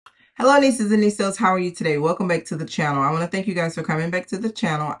Hello, nieces and nieces. How are you today? Welcome back to the channel. I want to thank you guys for coming back to the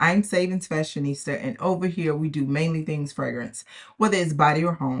channel. I'm SavingsFashionista, and over here we do mainly things fragrance, whether it's body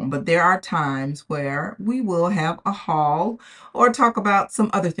or home. But there are times where we will have a haul or talk about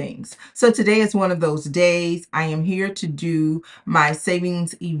some other things. So today is one of those days. I am here to do my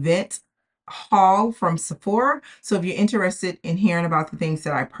savings event haul from Sephora. So if you're interested in hearing about the things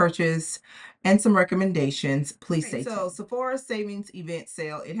that I purchased and some recommendations, please stay tuned. So Sephora Savings Event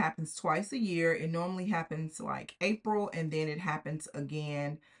Sale, it happens twice a year. It normally happens like April, and then it happens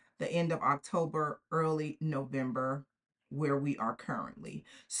again the end of October, early November, where we are currently.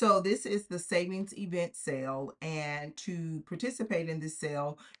 So this is the Savings Event Sale, and to participate in this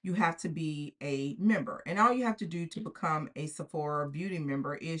sale, you have to be a member. And all you have to do to become a Sephora Beauty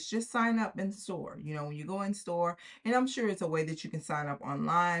member is just sign up in store. You know, when you go in store, and I'm sure it's a way that you can sign up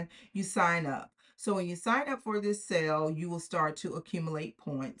online, you sign up. So when you sign up for this sale, you will start to accumulate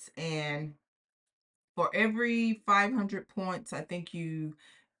points. And for every 500 points,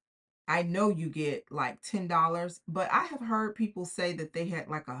 I know you get like $10, but I have heard people say that they had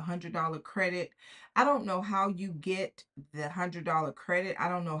like $100 credit. I don't know how you get the $100 credit. I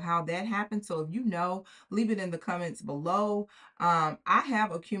don't know how that happened. So if you know, leave it in the comments below. I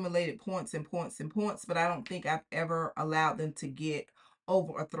have accumulated points and points and points, but I don't think I've ever allowed them to get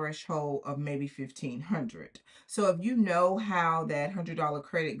over a threshold of maybe 1,500. So if you know how that $100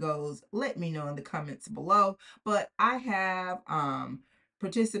 credit goes, let me know in the comments below. But I have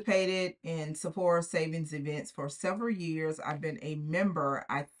participated in Sephora savings events for several years. I've been a member,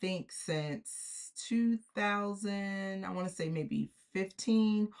 I think, since 2000, I want to say maybe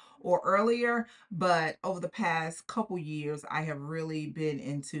 15 or earlier. But over the past couple years, I have really been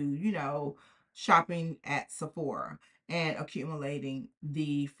into, shopping at Sephora and accumulating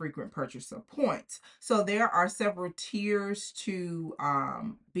the frequent purchaser points. So there are several tiers to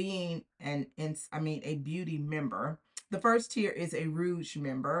being a beauty member. The first tier is a Rouge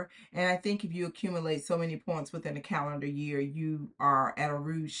member, and I think if you accumulate so many points within a calendar year, you are at a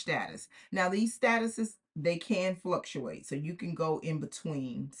Rouge status. Now, these statuses, they can fluctuate, so you can go in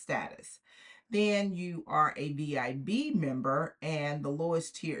between status. Then you are a VIB member, and the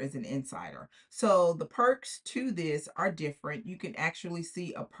lowest tier is an insider. So the perks to this are different. You can actually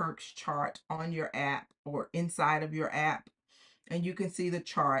see a perks chart on your app or inside of your app, and you can see the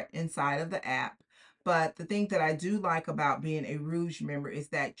chart inside of the app. But the thing that I do like about being a Rouge member is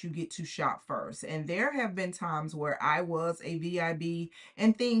that you get to shop first. And there have been times where I was a VIB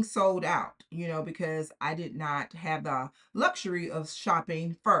and things sold out, because I did not have the luxury of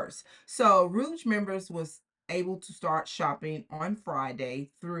shopping first. So Rouge members was able to start shopping on Friday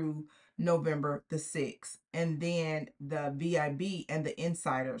through November the 6th. And then the VIB and the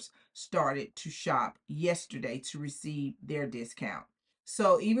insiders started to shop yesterday to receive their discount.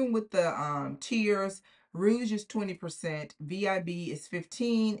 So even with the tiers, Rouge is 20%, VIB is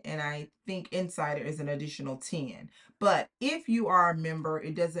 15, and I think Insider is an additional 10. But if you are a member,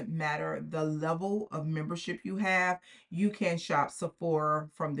 it doesn't matter the level of membership you have. You can shop Sephora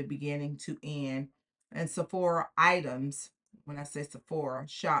from the beginning to end. And Sephora items, when I say Sephora,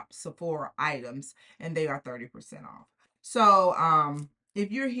 shop Sephora items, and they are 30% off. So, if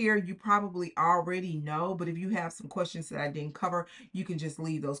you're here, you probably already know, but if you have some questions that I didn't cover, you can just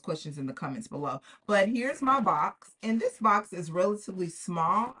leave those questions in the comments below. But here's my box, and this box is relatively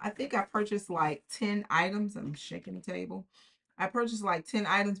small. I think I purchased like 10 items. I'm shaking the table. I purchased like 10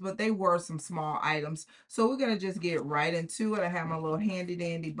 items, but they were some small items. So we're going to just get right into it. I have my little handy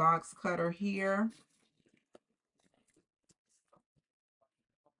dandy box cutter here.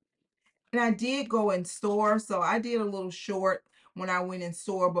 And I did go in store, so I did a little short when I went in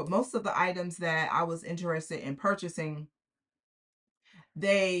store, but most of the items that I was interested in purchasing,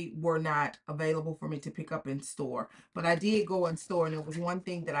 they were not available for me to pick up in store. But I did go in store, and it was one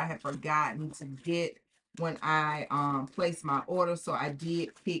thing that I had forgotten to get when I placed my order, so I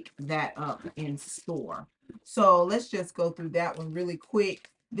did pick that up in store. So let's just go through that one really quick.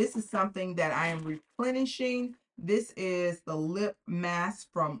 This is something that I am replenishing. This is the lip mask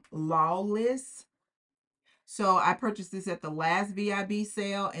from Lawless. So I purchased this at the last VIB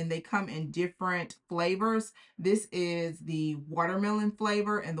sale, and they come in different flavors. This is the watermelon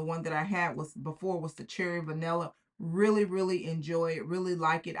flavor, and the one that I had was before was the cherry vanilla. Really, really enjoy it. Really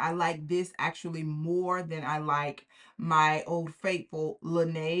like it. I like this actually more than I like my Old Faithful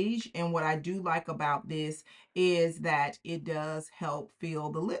Laneige. And what I do like about this is that it does help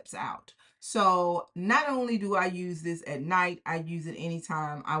fill the lips out. So not only do I use this at night, I use it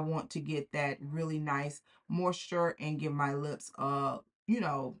anytime I want to get that really nice moisture and give my lips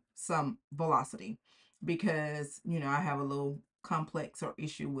some velocity, because I have a little complex or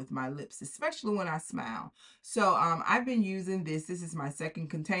issue with my lips, especially when I smile. So I've been using this. This is my second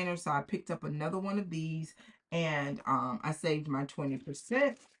container, so I picked up another one of these, and I saved my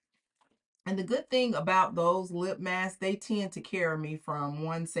 20%. And the good thing about those lip masks, they tend to carry me from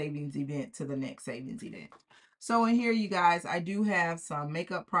one savings event to the next savings event. So in here, you guys, I do have some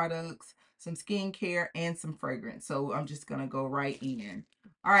makeup products, some skincare, and some fragrance. So I'm just going to go right in.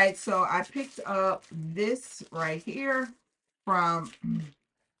 All right, so I picked up this right here from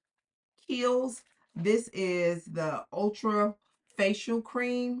Kiehl's. This is the Ultra Facial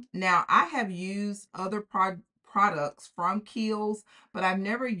Cream. Now, I have used other products from Kiehl's, but I've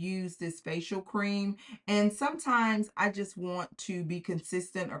never used this facial cream. And sometimes I just want to be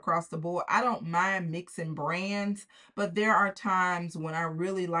consistent across the board. I don't mind mixing brands, but there are times when I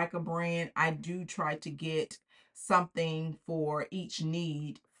really like a brand, I do try to get something for each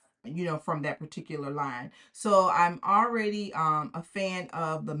need, you know, from that particular line. So I'm already a fan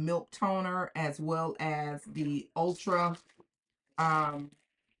of the milk toner as well as the ultra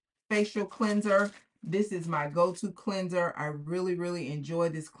facial cleanser. This is my go-to cleanser. I really enjoy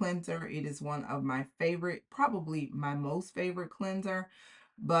this cleanser. It is one of my favorite, probably my most favorite cleanser.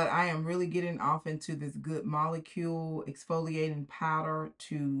 But I am really getting off into this good molecule exfoliating powder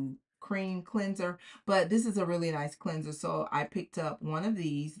to cream cleanser. But this is a really nice cleanser. So I picked up one of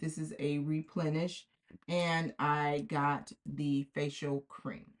these. This is a replenish. And I got the facial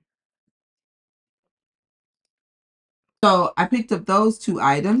cream. So I picked up those two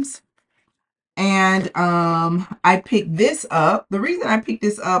items. And I picked this up. The reason I picked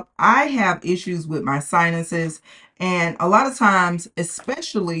this up, I have issues with my sinuses, and a lot of times,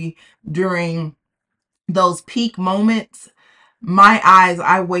 especially during those peak moments, my eyes,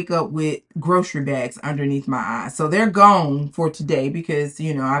 I wake up with grocery bags underneath my eyes. So they're gone for today because,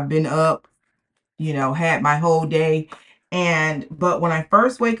 you know, I've been up, you know, had my whole day. But when I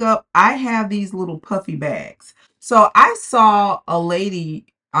first wake up, I have these little puffy bags. So I saw a lady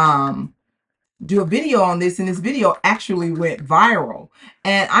do a video on this, and this video actually went viral.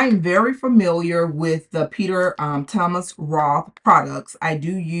 And I'm very familiar with the Peter Thomas Roth products. I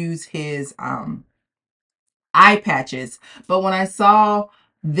do use his eye patches, but when I saw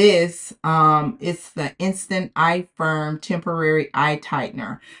this, it's the Instant Eye Firm Temporary Eye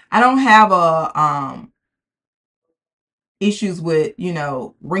Tightener. I don't have a issues with, you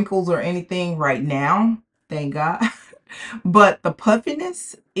know, wrinkles or anything right now, thank God. But the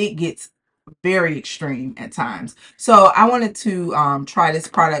puffiness, it gets very extreme at times. So I wanted to try this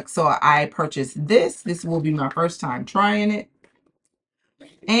product, so I purchased this. This will be my first time trying it.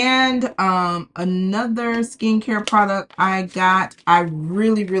 And another skincare product I got, I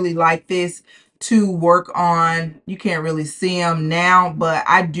really like this to work on. You can't really see them now, but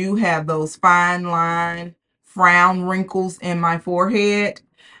I do have those fine line frown wrinkles in my forehead.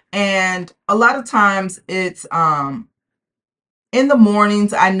 And a lot of times it's in the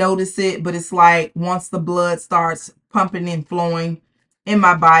mornings I notice it, but it's like once the blood starts pumping and flowing in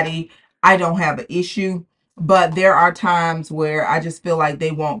my body, I don't have an issue. But there are times where I just feel like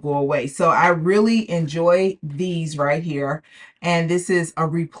they won't go away. So I really enjoy these right here. And this is a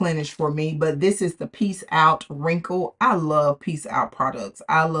replenish for me. But this is the Peace Out Wrinkle. I love Peace Out products.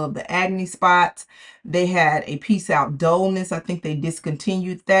 I love the acne spots. They had a Peace Out dullness. I think they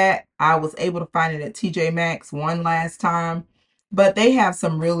discontinued that. I was able to find it at TJ Maxx one last time. But they have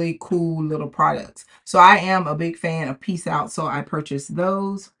some really cool little products. So I am a big fan of Peace Out. So I purchased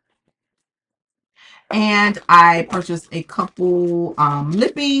those. And I purchased a couple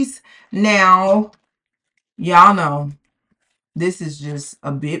lippies. Now, y'all know this is just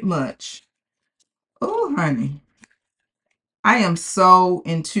a bit much. Oh, honey. I am so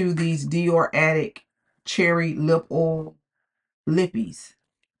into these Dior Addict Cherry Lip Oil lippies.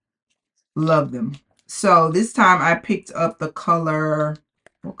 Love them. So this time I picked up the color,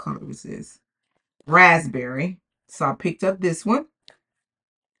 what color was this? Raspberry. So I picked up this one.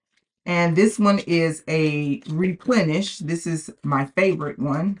 And this one is a replenish. This is my favorite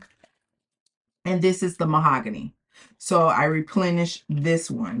one. And this is the Mahogany. So I replenished this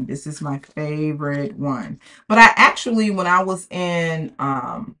one. This is my favorite one. But I actually, when I was in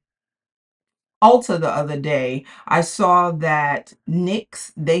Ulta the other day, I saw that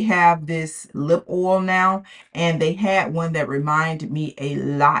NYX, they have this lip oil now, and they had one that reminded me a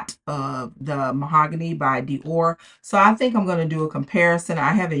lot of the Mahogany by Dior. So I think I'm going to do a comparison.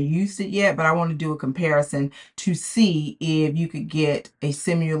 I haven't used it yet, but I want to do a comparison to see if you could get a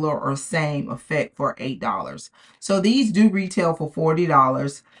similar or same effect for $8. So these do retail for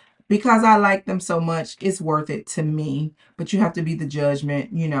 $40. Because I like them so much, it's worth it to me. But you have to be the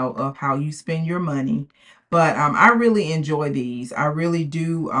judgment, you know, of how you spend your money. But I really enjoy these. I really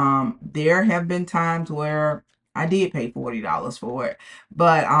do. There have been times where I did pay $40 for it,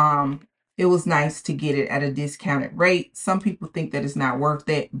 but it was nice to get it at a discounted rate. Some people think that it's not worth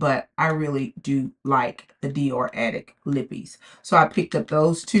it, but I really do like the Dior Addict lippies. So I picked up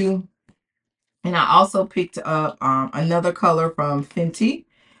those two. And I also picked up another color from Fenty.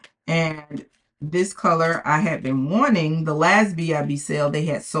 And this color I had been wanting. The last BIB sale, they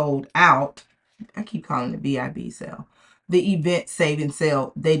had sold out. I keep calling it BIB sale. The event savings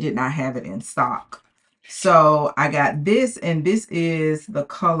sale, they did not have it in stock. So I got this, and this is the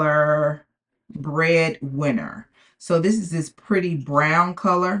color Bread Winn'r. So this is this pretty brown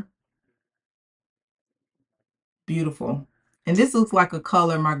color. Beautiful. And this looks like a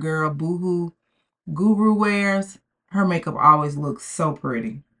color my girl Boohoo Guru wears. Her makeup always looks so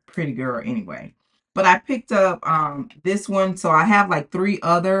pretty. Pretty girl anyway. But I picked up this one. So I have like 3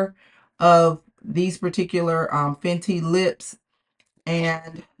 other of these particular Fenty lips.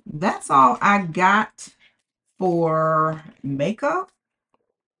 And that's all I got for makeup.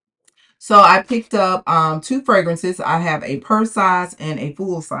 So I picked up 2 fragrances. I have a purse size and a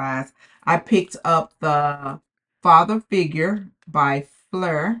full size. I picked up the Father Figure by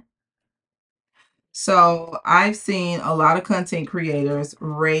Phlur. So I've seen a lot of content creators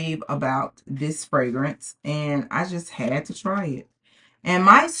rave about this fragrance, and I just had to try it. And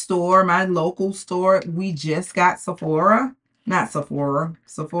my store, my local store, we just got Sephora. Not Sephora.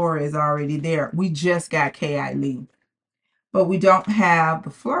 Sephora is already there. We just got Keil. But we don't have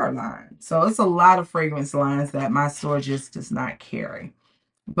the Phlur line. So it's a lot of fragrance lines that my store just does not carry.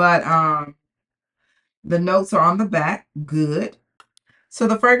 But the notes are on the back. Good. So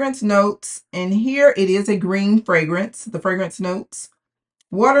the fragrance notes, and here it is a green fragrance. The fragrance notes: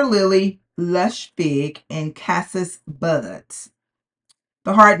 water lily, lush fig, and cassis buds.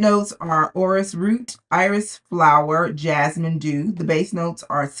 The hard notes are orris root, iris flower, jasmine dew. The base notes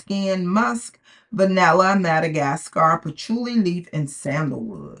are skin musk, vanilla, Madagascar, patchouli leaf, and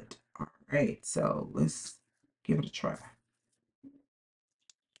sandalwood. All right, so let's give it a try.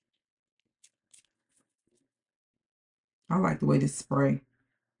 I like the way this spray.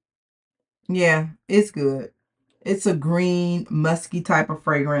 Yeah, it's good. It's a green, musky type of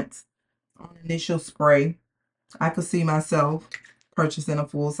fragrance. On initial spray, I could see myself purchasing a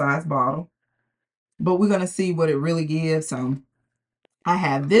full-size bottle. But we're going to see what it really gives. So I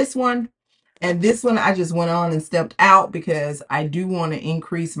have this one. And this one I just went on and stepped out because I do want to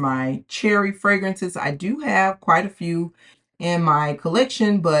increase my cherry fragrances. I do have quite a few in my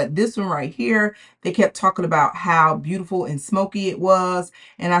collection, but this one right here, they kept talking about how beautiful and smoky it was.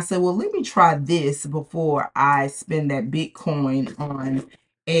 And I said, well, let me try this before I spend that big coin on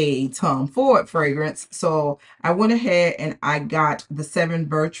a Tom Ford fragrance. So I went ahead and I got the 7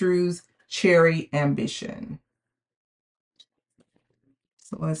 Virtues Cherry Ambition.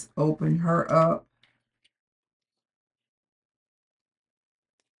 So let's open her up.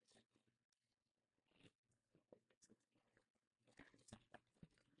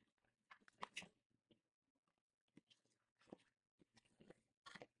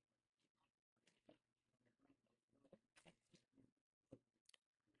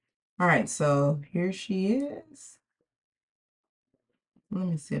 All right, so here she is. Let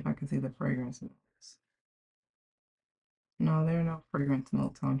me see if I can see the fragrance notes. No, there are no fragrance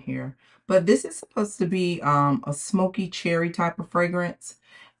notes on here. But this is supposed to be a smoky cherry type of fragrance.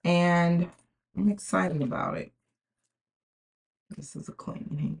 And I'm excited about it. This is a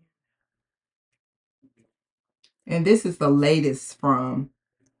clean. And this is the latest from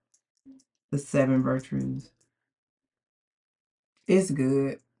the 7 Virtues. It's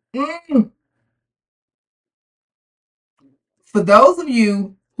good. For those of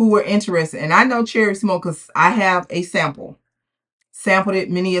you who were interested, and I know cherry smoke because I have a sampled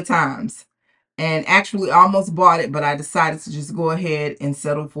it many a times, and actually almost bought it, but I decided to just go ahead and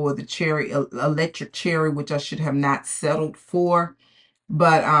settle for the cherry, electric cherry, which I should have not settled for.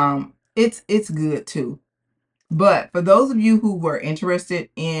 But it's good too. But for those of you who were interested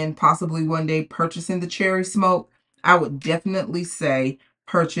in possibly one day purchasing the cherry smoke, I would definitely say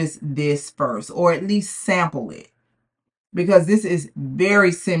purchase this first, or at least sample it, because this is very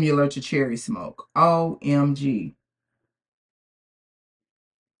similar to cherry smoke. OMG.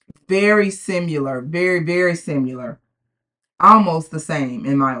 Very similar. Very, very similar. Almost the same,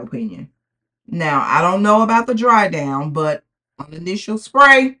 in my opinion. Now, I don't know about the dry down, but on initial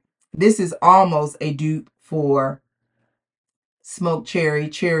spray, this is almost a dupe for Smoked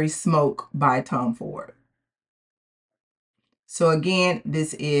Cherry Smoke by Tom Ford. So again,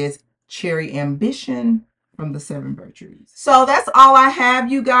 this is Cherry Ambition from the 7 Virtues. So that's all I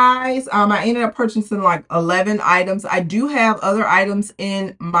have, you guys. I ended up purchasing like 11 items. I do have other items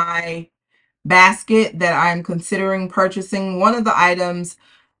in my basket that I'm considering purchasing. One of the items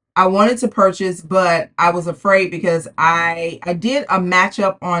I wanted to purchase, but I was afraid because I did a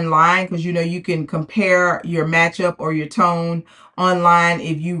matchup online, because you know you can compare your matchup or your tone online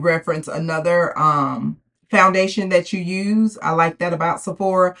if you reference another foundation that you use. I like that about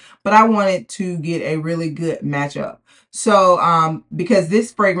Sephora, but I wanted to get a really good matchup. So because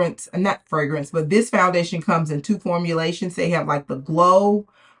this fragrance, not fragrance, but this foundation comes in 2 formulations. They have like the glow,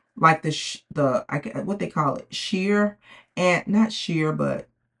 like what they call it, sheer, and not sheer, but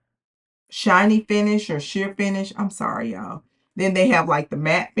shiny finish or sheer finish. I'm sorry, y'all. Then they have like the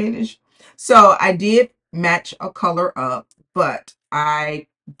matte finish. So I did match a color up, but I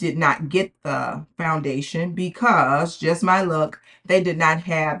did not get the foundation because, just my luck, they did not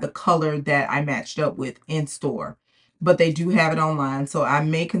have the color that I matched up with in store. But they do have it online, so I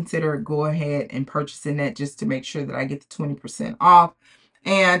may consider go ahead and purchasing that just to make sure that I get the 20% off.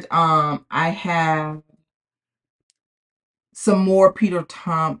 And I have some more Peter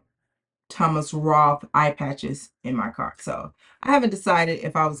Thomas Roth eye patches in my cart. So I haven't decided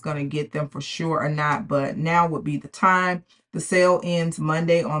if I was going to get them for sure or not, but now would be the time. The sale ends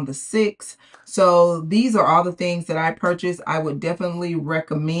Monday on the 6th. So these are all the things that I purchased. I would definitely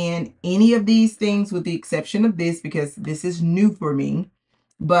recommend any of these things with the exception of this, because this is new for me.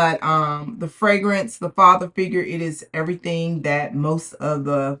 But the fragrance, the father figure, it is everything that most of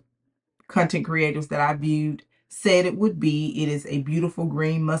the content creators that I viewed said it would be. It is a beautiful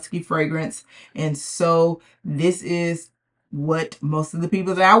green musky fragrance, and so this is what most of the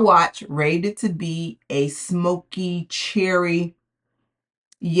people that I watch rated it to be: a smoky cherry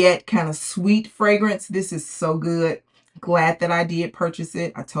yet kind of sweet fragrance. This is so good. Glad that I did purchase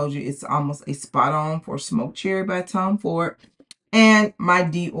it. I told you it's almost a spot on for Smoked Cherry by Tom Ford. And my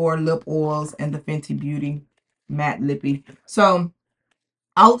Dior lip oils and the Fenty Beauty matte lippy. So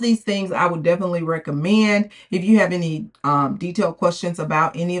all of these things I would definitely recommend. If you have any detailed questions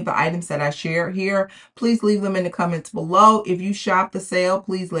about any of the items that I share here, please leave them in the comments below. If you shop the sale,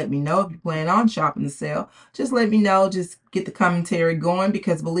 please let me know. If you plan on shopping the sale, just let me know. Just get the commentary going,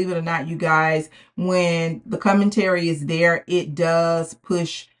 because believe it or not, you guys, when the commentary is there, it does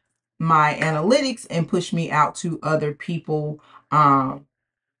push my analytics and push me out to other people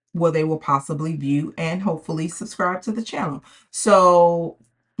where they will possibly view and hopefully subscribe to the channel. So,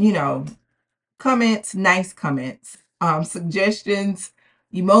 you know, comments, nice comments, suggestions,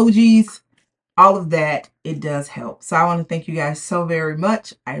 emojis, all of that, it does help. So I want to thank you guys so very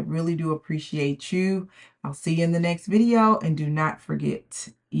much. I really do appreciate you. I'll see you in the next video, and do not forget,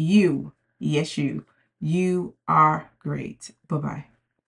 you, yes, you are great. Bye-bye.